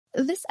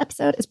This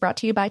episode is brought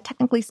to you by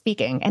Technically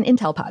Speaking, an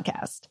Intel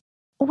podcast.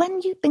 When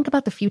you think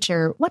about the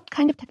future, what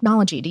kind of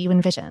technology do you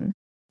envision?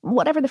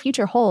 Whatever the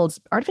future holds,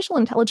 artificial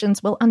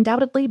intelligence will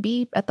undoubtedly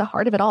be at the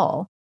heart of it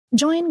all.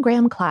 Join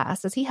Graham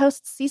Class as he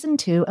hosts Season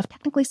 2 of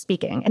Technically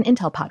Speaking, an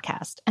Intel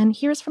podcast, and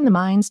hears from the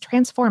minds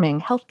transforming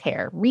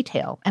healthcare,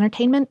 retail,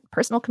 entertainment,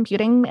 personal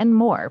computing, and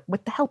more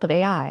with the help of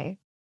AI.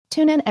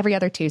 Tune in every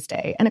other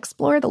Tuesday and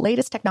explore the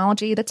latest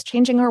technology that's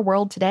changing our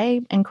world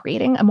today and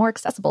creating a more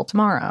accessible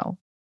tomorrow.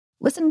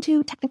 Listen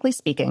to Technically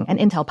Speaking, an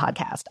Intel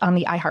podcast on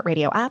the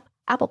iHeartRadio app,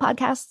 Apple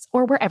Podcasts,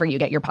 or wherever you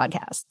get your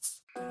podcasts.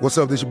 What's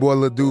up, this your boy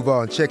Lil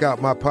Duval, and check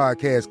out my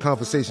podcast,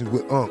 Conversations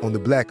with Unc, on the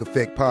Black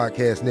Effect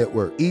Podcast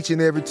Network. Each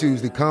and every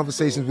Tuesday,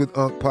 Conversations with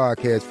Unc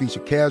podcast feature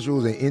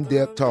casuals and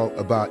in-depth talk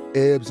about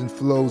ebbs and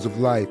flows of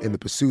life and the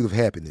pursuit of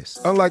happiness.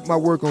 Unlike my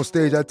work on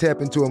stage, I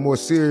tap into a more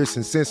serious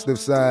and sensitive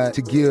side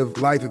to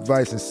give life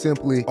advice and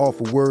simply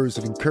offer words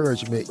of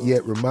encouragement,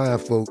 yet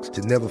remind folks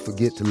to never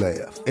forget to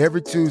laugh.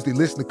 Every Tuesday,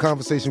 listen to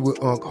Conversation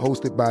with Unc,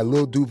 hosted by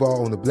Lil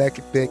Duval on the Black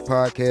Effect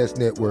Podcast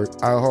Network,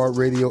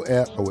 iHeartRadio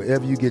app, or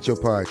wherever you get your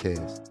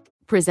podcasts.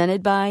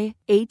 Presented by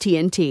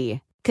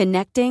AT&T.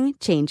 Connecting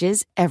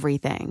changes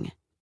everything.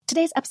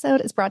 Today's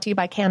episode is brought to you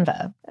by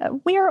Canva.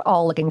 We're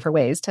all looking for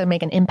ways to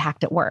make an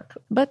impact at work,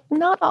 but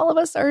not all of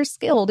us are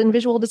skilled in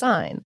visual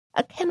design.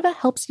 Canva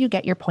helps you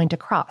get your point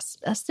across,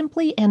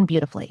 simply and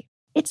beautifully.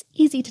 It's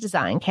easy to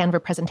design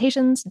Canva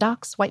presentations,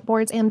 docs,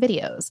 whiteboards, and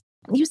videos.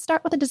 You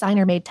start with a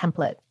designer-made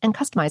template and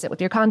customize it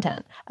with your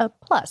content.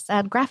 Plus,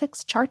 add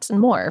graphics, charts, and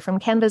more from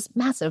Canva's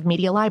massive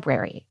media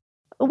library.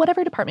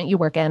 Whatever department you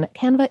work in,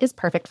 Canva is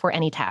perfect for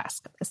any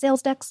task.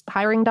 Sales decks,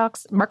 hiring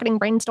docs, marketing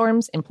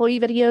brainstorms, employee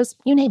videos,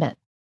 you name it.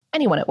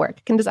 Anyone at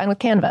work can design with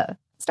Canva.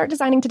 Start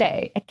designing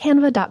today at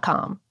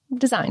canva.com.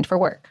 Designed for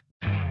work.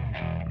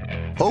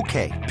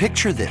 Okay,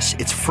 picture this.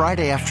 It's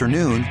Friday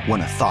afternoon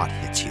when a thought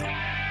hits you.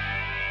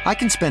 I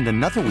can spend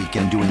another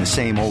weekend doing the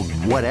same old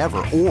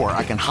whatever, or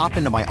I can hop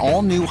into my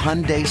all-new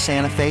Hyundai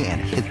Santa Fe and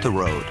hit the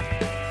road.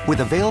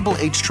 With available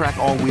H-Track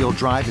all-wheel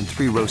drive and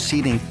 3-row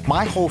seating,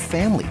 my whole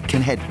family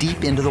can head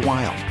deep into the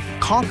wild.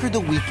 Conquer the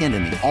weekend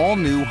in the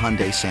all-new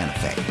Hyundai Santa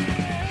Fe.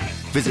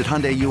 Visit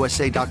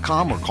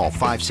HyundaiUSA.com or call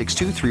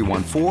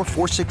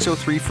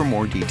 562-314-4603 for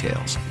more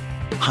details.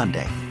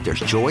 Hyundai, there's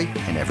joy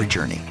in every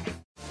journey.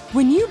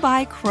 When you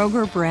buy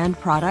Kroger brand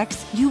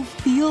products, you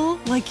feel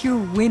like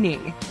you're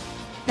winning.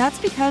 That's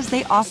because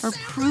they offer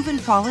proven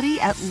quality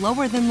at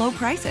lower than low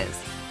prices.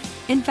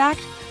 In fact,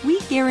 we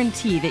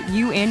guarantee that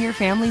you and your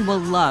family will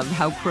love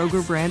how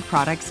Kroger brand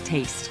products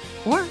taste,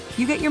 or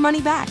you get your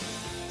money back.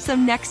 So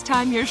next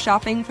time you're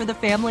shopping for the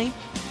family,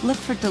 look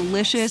for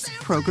delicious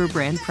Kroger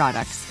brand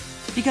products,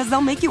 because they'll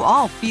make you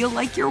all feel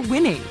like you're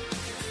winning.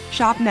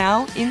 Shop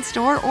now,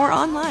 in-store, or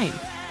online.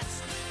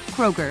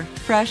 Kroger,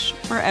 fresh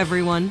for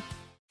everyone.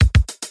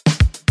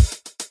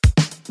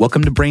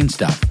 Welcome to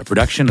Brainstuff, a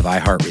production of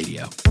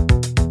iHeartRadio.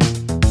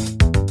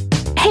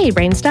 Hey,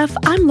 Brain Stuff,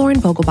 I'm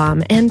Lauren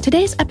Vogelbaum, and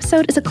today's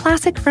episode is a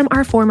classic from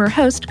our former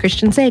host,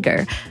 Christian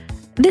Sager.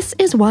 This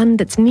is one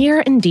that's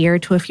near and dear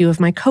to a few of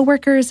my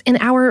coworkers in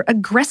our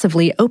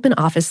aggressively open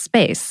office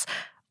space.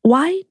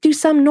 Why do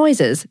some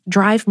noises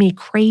drive me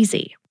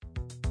crazy?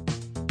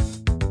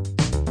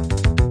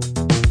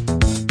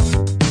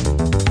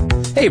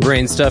 Hey,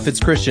 Brain Stuff, it's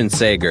Christian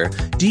Sager.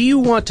 Do you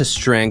want to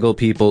strangle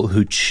people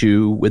who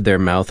chew with their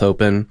mouth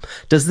open?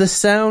 Does the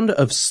sound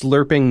of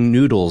slurping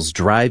noodles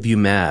drive you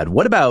mad?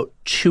 What about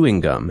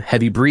chewing gum,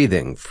 heavy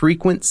breathing,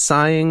 frequent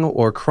sighing,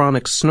 or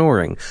chronic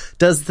snoring?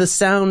 Does the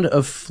sound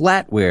of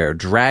flatware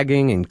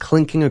dragging and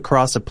clinking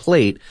across a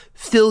plate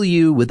fill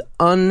you with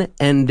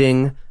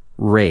unending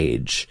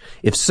rage?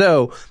 If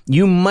so,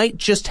 you might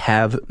just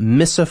have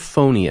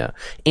misophonia,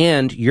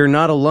 and you're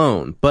not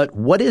alone. But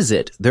what is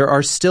it? There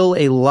are still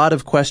a lot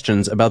of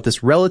questions about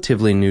this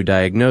relatively new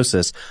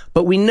diagnosis,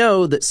 but we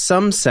know that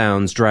some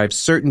sounds drive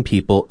certain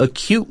people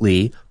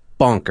acutely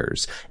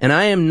bonkers. And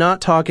I am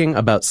not talking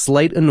about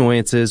slight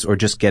annoyances or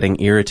just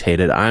getting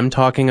irritated. I'm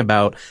talking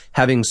about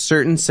having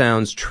certain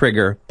sounds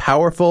trigger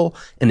powerful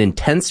and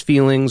intense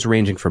feelings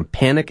ranging from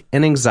panic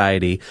and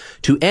anxiety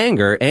to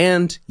anger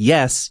and,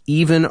 yes,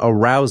 even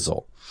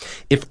arousal.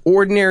 If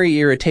ordinary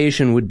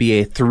irritation would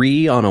be a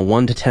 3 on a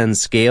 1 to 10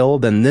 scale,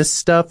 then this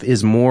stuff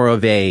is more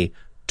of a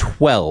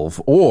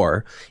 12,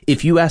 or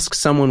if you ask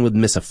someone with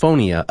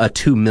misophonia, a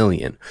 2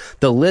 million.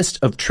 The list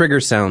of trigger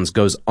sounds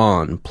goes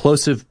on.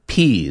 Plosive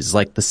P's,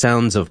 like the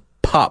sounds of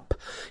pop,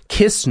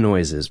 kiss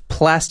noises,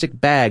 plastic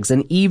bags,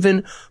 and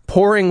even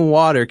pouring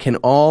water can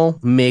all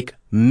make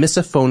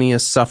misophonia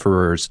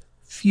sufferers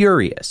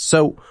furious.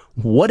 So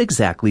what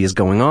exactly is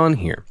going on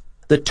here?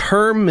 The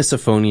term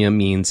misophonia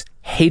means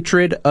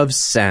hatred of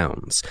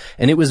sounds,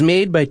 and it was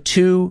made by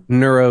 2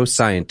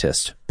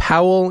 neuroscientists,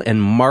 Powell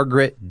and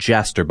Margaret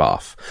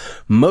Jasterboff.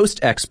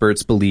 Most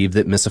experts believe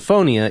that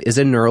misophonia is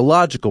a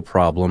neurological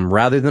problem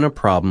rather than a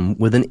problem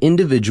with an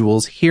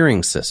individual's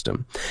hearing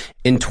system.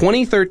 In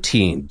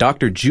 2013,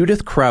 Dr.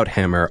 Judith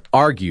Krauthammer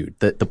argued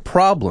that the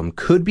problem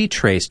could be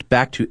traced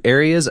back to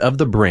areas of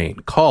the brain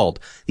called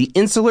the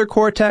insular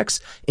cortex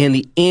and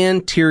the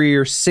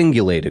anterior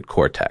cingulated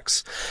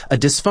cortex. A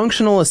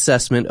dysfunctional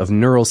assessment of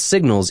neural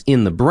signals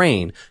in the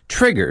brain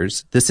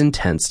triggers this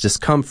intense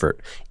discomfort.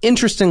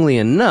 Interestingly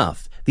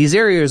enough, these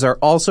areas are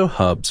also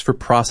hubs for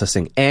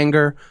processing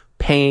anger,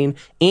 pain,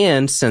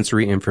 and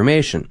sensory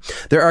information.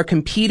 There are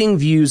competing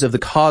views of the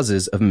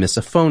causes of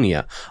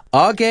misophonia.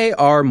 Age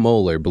R.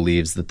 Moeller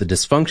believes that the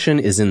dysfunction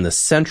is in the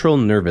central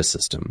nervous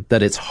system,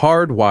 that it's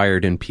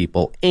hardwired in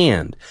people,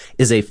 and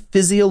is a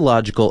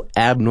physiological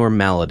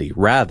abnormality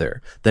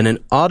rather than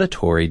an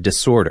auditory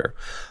disorder.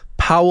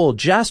 Powell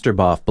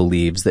Jasterboff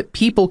believes that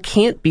people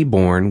can't be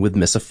born with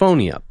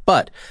misophonia,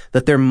 but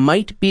that there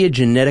might be a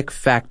genetic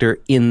factor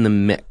in the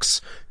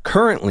mix.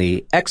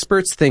 Currently,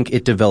 experts think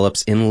it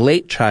develops in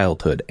late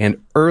childhood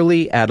and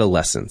early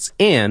adolescence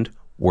and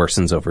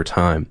worsens over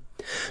time.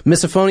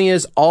 Misophonia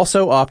is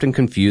also often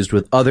confused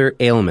with other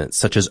ailments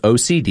such as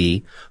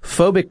OCD,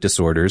 phobic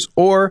disorders,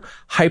 or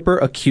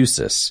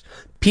hyperacusis.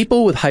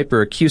 People with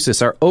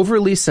hyperacusis are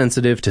overly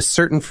sensitive to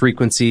certain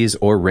frequencies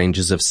or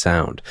ranges of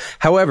sound.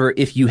 However,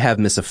 if you have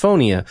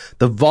misophonia,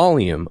 the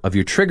volume of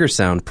your trigger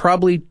sound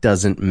probably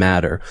doesn't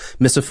matter.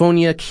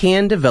 Misophonia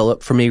can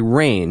develop from a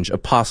range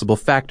of possible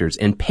factors,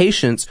 and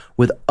patients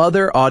with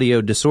other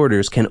audio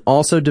disorders can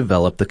also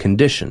develop the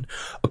condition.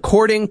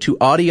 According to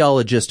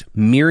audiologist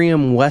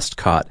Miriam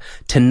Westcott,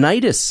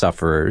 tinnitus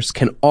sufferers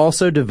can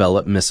also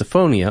develop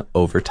misophonia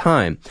over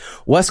time.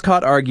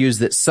 Westcott argues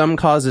that some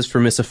causes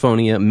for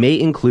misophonia may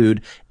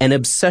include an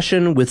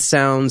obsession with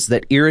sounds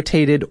that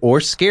irritated or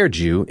scared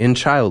you in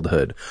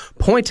childhood,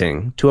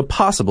 pointing to a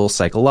possible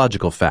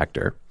psychological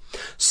factor.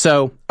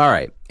 So, all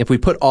right, if we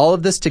put all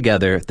of this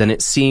together, then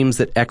it seems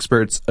that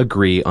experts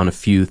agree on a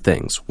few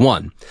things.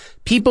 1,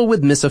 people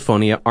with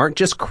misophonia aren't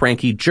just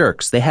cranky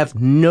jerks. They have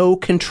no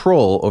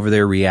control over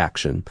their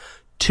reaction.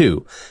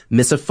 2,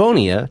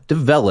 misophonia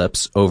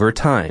develops over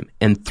time.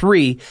 And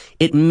 3,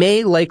 it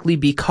may likely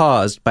be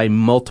caused by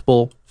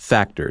multiple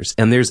factors.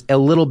 And there's a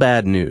little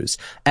bad news.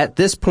 At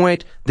this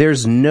point,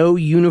 there's no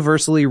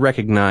universally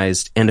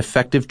recognized and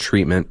effective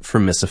treatment for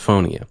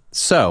misophonia.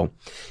 So,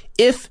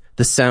 if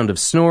the sound of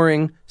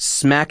snoring,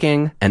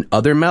 smacking, and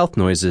other mouth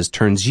noises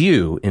turns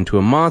you into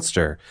a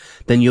monster,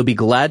 then you'll be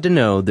glad to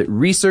know that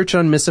research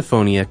on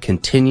misophonia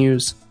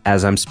continues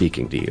as I'm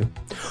speaking to you.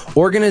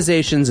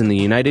 Organizations in the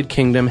United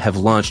Kingdom have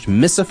launched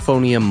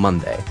Misophonia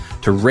Monday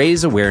to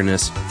raise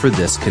awareness for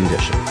this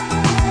condition.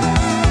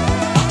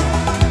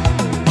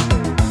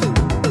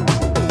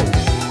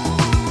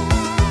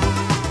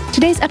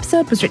 Today's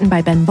episode was written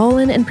by Ben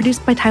Bolin and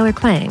produced by Tyler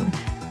Klang.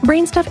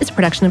 Brain Stuff is a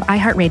production of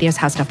iHeartRadio's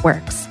How Stuff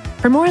Works.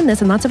 For more on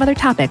this and lots of other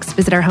topics,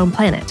 visit our home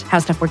planet,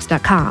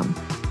 howstuffworks.com.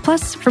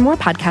 Plus, for more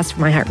podcasts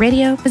from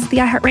iHeartRadio, visit the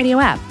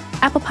iHeartRadio app,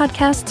 Apple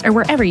Podcasts, or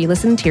wherever you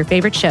listen to your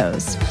favorite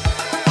shows.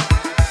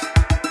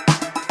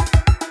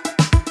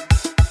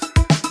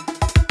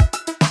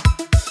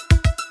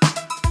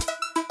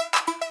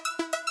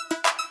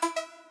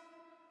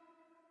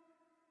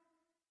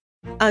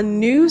 A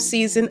new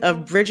season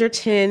of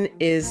Bridgerton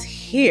is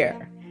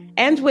here.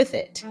 And with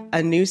it,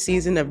 a new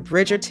season of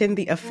Bridgerton,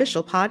 the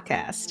official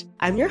podcast.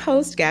 I'm your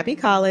host, Gabby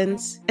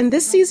Collins, and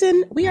this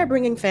season, we are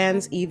bringing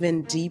fans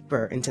even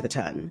deeper into the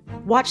ton.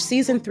 Watch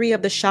season 3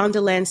 of the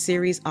Shondaland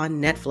series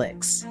on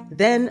Netflix.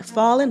 Then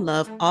fall in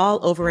love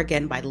all over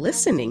again by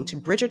listening to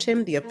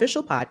Bridgerton, the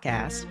official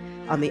podcast,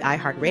 on the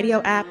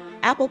iHeartRadio app,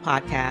 Apple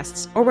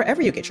Podcasts, or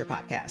wherever you get your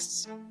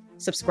podcasts.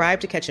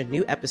 Subscribe to catch a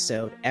new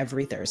episode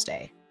every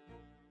Thursday.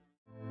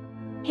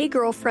 Hey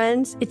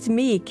girlfriends, it's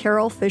me,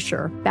 Carol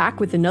Fisher, back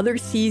with another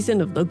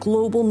season of the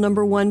global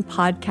 #1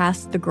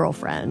 podcast, The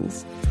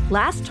Girlfriends.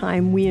 Last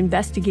time, we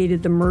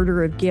investigated the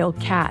murder of Gail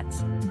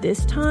Katz.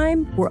 This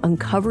time, we're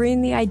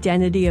uncovering the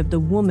identity of the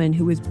woman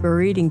who was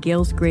buried in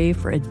Gail's grave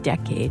for a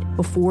decade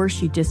before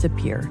she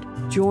disappeared.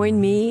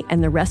 Join me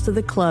and the rest of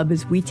the club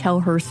as we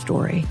tell her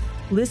story.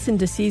 Listen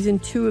to Season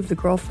 2 of The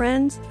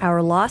Girlfriends,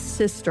 Our Lost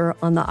Sister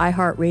on the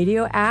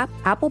iHeartRadio app,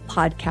 Apple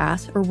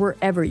Podcasts, or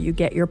wherever you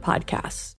get your podcasts.